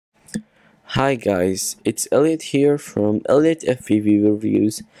Hi guys, it's Elliot here from Elliot FPV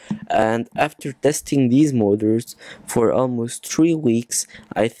Reviews, and after testing these motors for almost 3 weeks,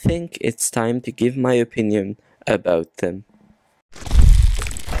 I think it's time to give my opinion about them.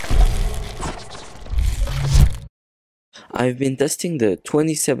 I've been testing the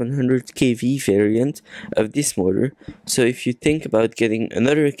 2700 kV variant of this motor, so if you think about getting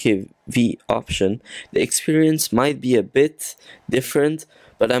another kV option, the experience might be a bit different,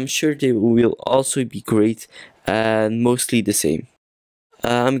 but I'm sure they will also be great and mostly the same.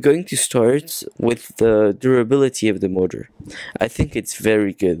 I'm going to start with the durability of the motor. I think it's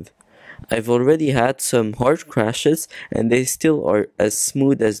very good. I've already had some hard crashes and they still are as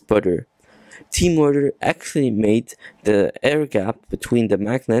smooth as butter. T-Motor actually made the air gap between the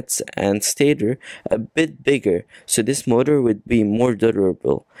magnets and stator a bit bigger, so this motor would be more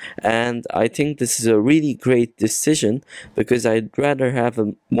durable. And I think this is a really great decision because I'd rather have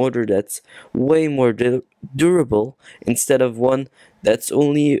a motor that's way more durable instead of one that's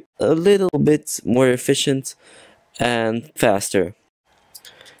only a little bit more efficient and faster.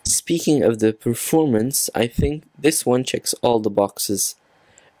 Speaking of the performance, I think this one checks all the boxes.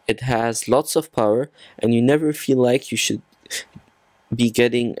 It has lots of power and you never feel like you should be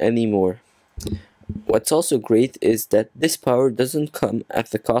getting any more. What's also great is that this power doesn't come at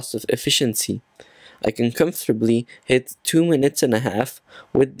the cost of efficiency. I can comfortably hit 2 minutes and a half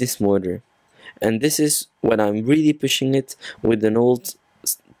with this motor. And this is when I'm really pushing it with an old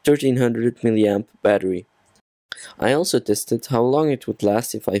 1300 milliamp battery. I also tested how long it would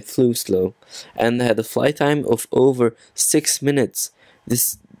last if I flew slow and had a flight time of over 6 minutes.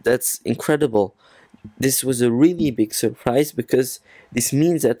 That's incredible. This was a really big surprise because this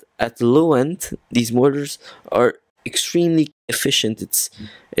means that at the low end these motors are extremely efficient.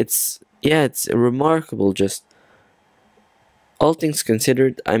 It's remarkable. Just all things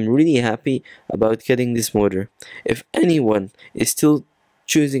considered, I'm really happy about getting this motor. If anyone is still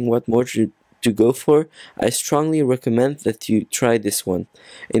choosing what motor to go for, I strongly recommend that you try this one.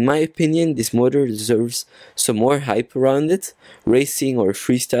 In my opinion, this motor deserves some more hype around it. Racing or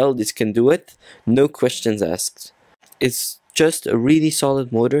freestyle, this can do it, no questions asked. It's just a really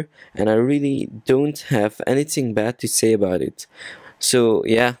solid motor and I really don't have anything bad to say about it. So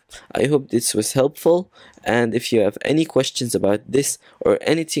yeah, I hope this was helpful, and if you have any questions about this or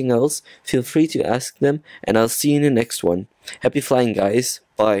anything else, feel free to ask them and I'll see you in the next one. Happy flying guys,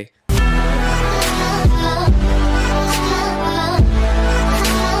 bye.